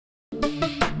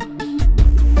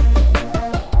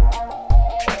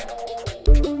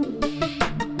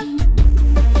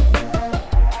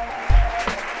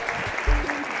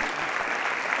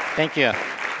Thank you.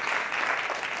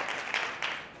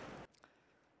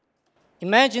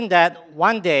 Imagine that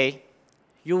one day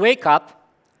you wake up,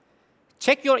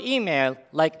 check your email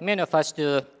like many of us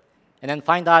do, and then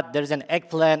find out there's an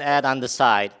eggplant ad on the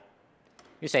side.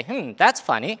 You say, that's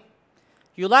funny.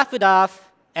 You laugh it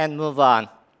off and move on.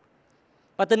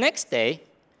 But the next day,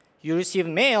 you receive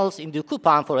mails in the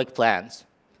coupon for eggplants.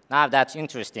 Now that's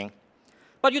interesting.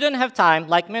 But you don't have time,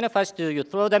 like many of us do. You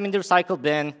throw them in the recycle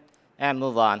bin and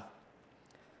move on.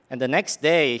 And the next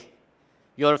day,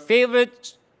 your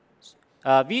favorite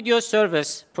video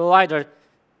service provider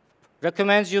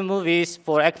recommends you movies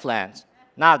for eggplants.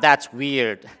 Now that's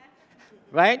weird,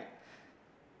 right?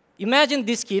 Imagine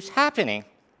this keeps happening.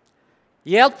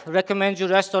 Yelp recommends you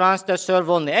restaurants that serve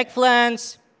only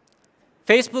eggplants.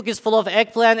 Facebook is full of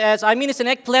eggplant ads. I mean, it's an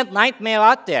eggplant nightmare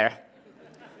out there.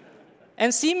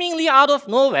 And seemingly out of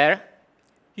nowhere,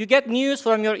 you get news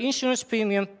from your insurance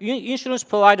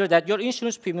provider that your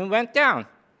insurance premium went down.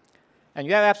 And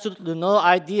you have absolutely no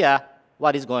idea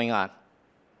what is going on.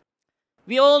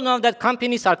 We all know that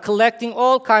companies are collecting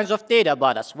all kinds of data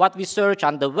about us, what we search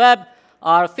on the web,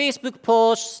 our Facebook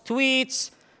posts,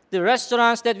 tweets, the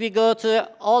restaurants that we go to,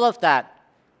 all of that.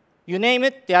 You name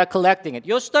it, they are collecting it.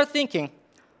 You'll start thinking,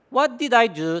 what did I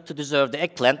do to deserve the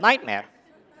eggplant nightmare?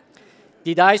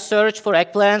 Did I search for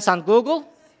eggplants on Google?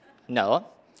 No.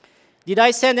 Did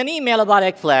I send an email about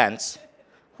eggplants?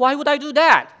 Why would I do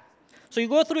that? So you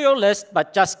go through your list,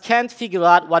 but just can't figure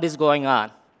out what is going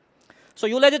on. So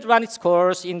you let it run its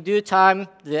course. In due time,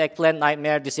 the eggplant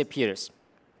nightmare disappears.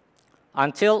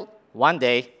 Until one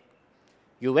day,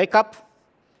 you wake up,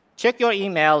 check your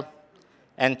email,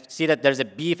 and see that there's a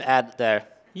beef ad there.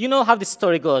 You know how this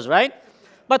story goes, right?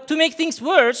 But to make things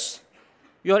worse,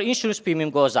 your insurance premium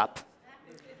goes up.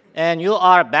 And you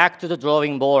are back to the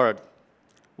drawing board.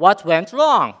 What went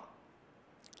wrong?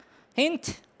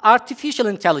 Hint, artificial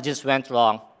intelligence went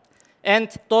wrong. And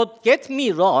don't get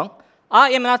me wrong, I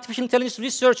am an artificial intelligence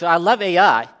researcher. I love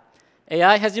AI.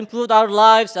 AI has improved our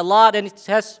lives a lot, and it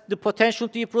has the potential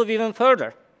to improve even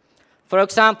further. For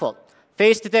example,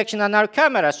 face detection on our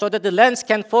camera so that the lens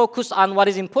can focus on what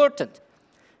is important.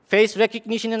 Face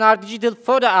recognition in our digital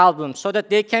photo albums so that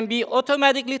they can be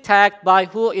automatically tagged by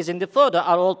who is in the photo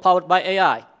are all powered by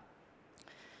AI.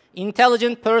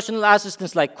 Intelligent personal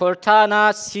assistants like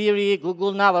Cortana, Siri,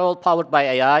 Google Now are all powered by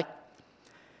AI.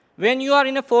 When you are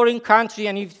in a foreign country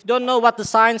and if you don't know what the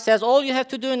sign says, all you have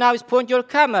to do now is point your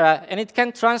camera and it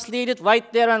can translate it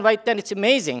right there and right then. It's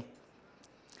amazing.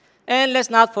 And let's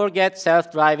not forget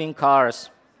self-driving cars.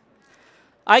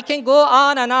 I can go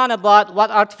on and on about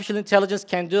what artificial intelligence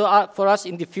can do for us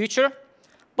in the future,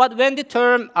 but when the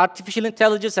term artificial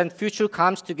intelligence and future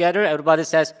comes together, everybody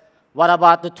says, what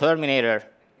about the Terminator?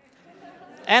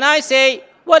 And I say,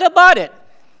 what about it?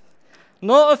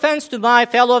 No offense to my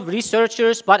fellow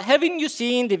researchers, but haven't you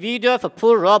seen the video of a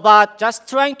poor robot just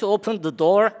trying to open the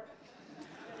door?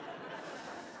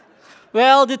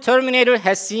 Well, the Terminator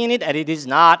has seen it and it is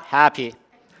not happy.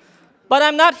 But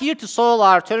I'm not here to solve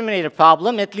our Terminator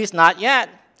problem, at least not yet.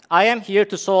 I am here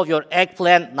to solve your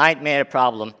eggplant nightmare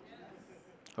problem.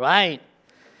 Right.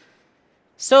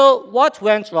 So what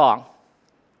went wrong?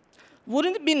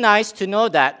 Wouldn't it be nice to know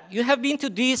that you have been to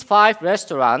these 5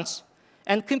 restaurants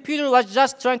and computer was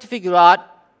just trying to figure out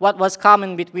what was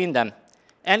common between them.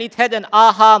 And it had an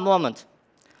aha moment.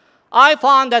 I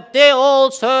found that they all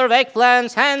serve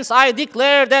eggplants, hence I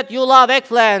declare that you love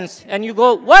eggplants. And you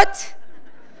go, what?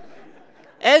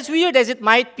 As weird as it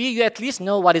might be, you at least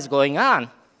know what is going on.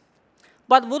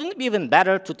 But wouldn't it be even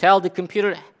better to tell the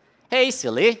computer, hey,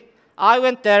 silly, I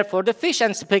went there for the fish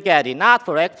and spaghetti, not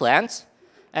for eggplants.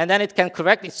 And then it can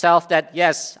correct itself that,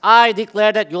 yes, I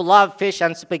declare that you love fish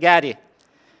and spaghetti.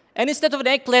 And instead of an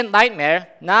eggplant nightmare,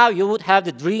 now you would have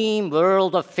the dream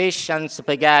world of fish and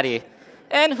spaghetti.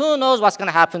 And who knows what's going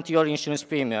to happen to your insurance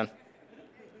premium.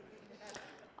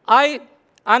 I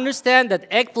understand that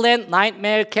eggplant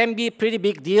nightmare can be a pretty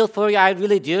big deal for you, I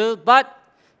really do, but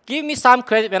give me some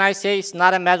credit when I say it's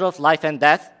not a matter of life and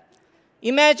death.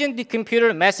 Imagine the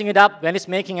computer messing it up when it's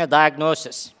making a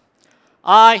diagnosis.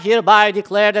 I hereby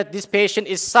declare that this patient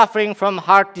is suffering from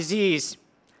heart disease.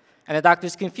 And the doctor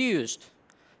is confused.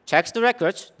 Checks the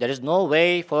records. There is no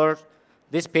way for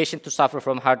this patient to suffer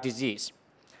from heart disease.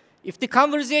 If the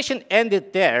conversation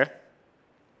ended there,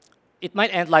 it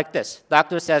might end like this.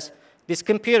 Doctor says, this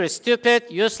computer is stupid,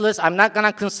 useless, I'm not going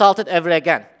to consult it ever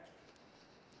again.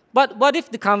 But what if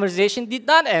the conversation did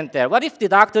not end there? What if the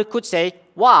doctor could say,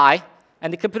 why?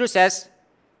 And the computer says,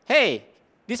 hey,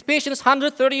 this patient is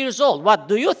 130 years old. What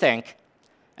do you think?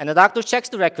 And the doctor checks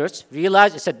the records,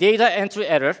 realizes it's a data entry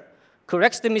error,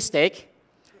 corrects the mistake,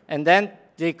 and then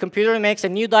the computer makes a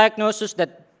new diagnosis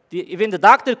that even the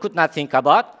doctor could not think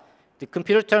about. The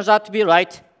computer turns out to be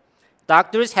right.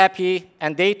 Doctor is happy,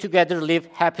 and they together live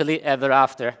happily ever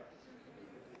after.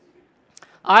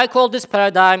 I call this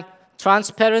paradigm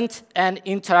transparent and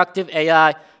interactive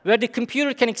AI, where the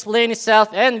computer can explain itself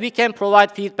and we can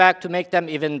provide feedback to make them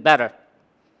even better.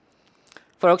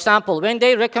 For example, when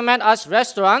they recommend us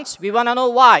restaurants, we want to know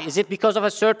why. Is it because of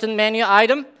a certain menu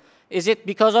item? Is it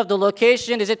because of the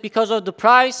location? Is it because of the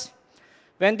price?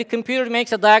 When the computer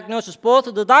makes a diagnosis, both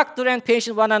the doctor and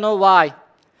patient want to know why.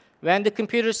 When the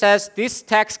computer says this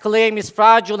tax claim is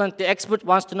fraudulent, the expert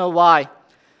wants to know why.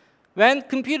 When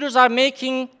computers are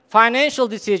making financial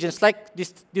decisions, like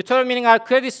determining our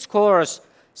credit scores,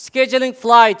 scheduling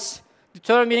flights,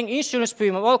 determining insurance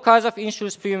premium, all kinds of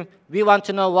insurance premium, we want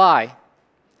to know why.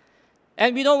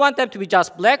 And we don't want them to be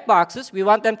just black boxes. We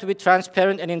want them to be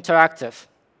transparent and interactive.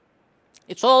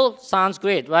 It all sounds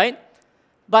great, right?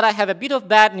 But I have a bit of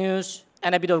bad news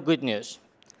and a bit of good news.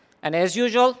 And as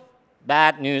usual,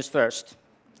 bad news first.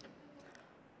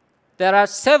 There are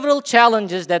several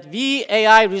challenges that we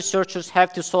AI researchers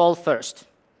have to solve first.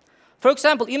 For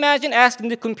example, imagine asking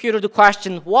the computer the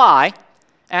question, why?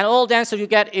 And all the answer you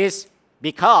get is,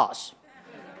 because.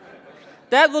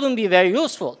 That wouldn't be very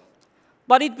useful.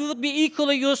 But it would be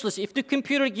equally useless if the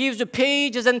computer gives you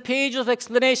pages and pages of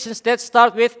explanations that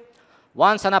start with,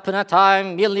 once upon a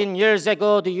time, million years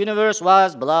ago, the universe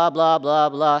was blah, blah, blah,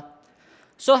 blah.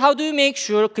 So how do you make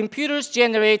sure computers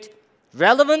generate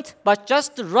relevant but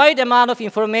just the right amount of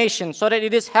information so that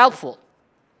it is helpful?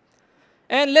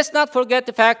 And let's not forget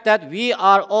the fact that we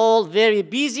are all very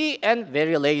busy and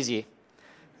very lazy.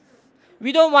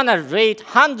 We don't want to rate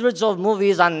hundreds of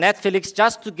movies on Netflix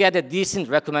just to get a decent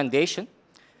recommendation.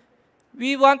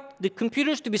 We want the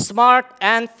computers to be smart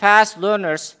and fast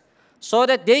learners so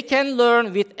that they can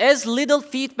learn with as little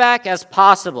feedback as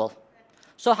possible.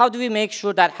 So how do we make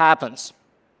sure that happens?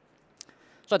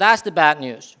 So that's the bad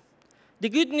news. The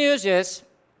good news is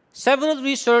several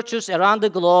researchers around the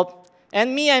globe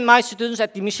and me and my students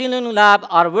at the Machine Learning Lab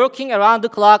are working around the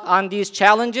clock on these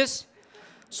challenges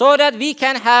so that we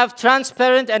can have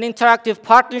transparent and interactive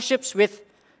partnerships with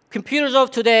computers of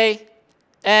today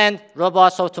and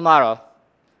robots of tomorrow.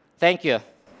 Thank you.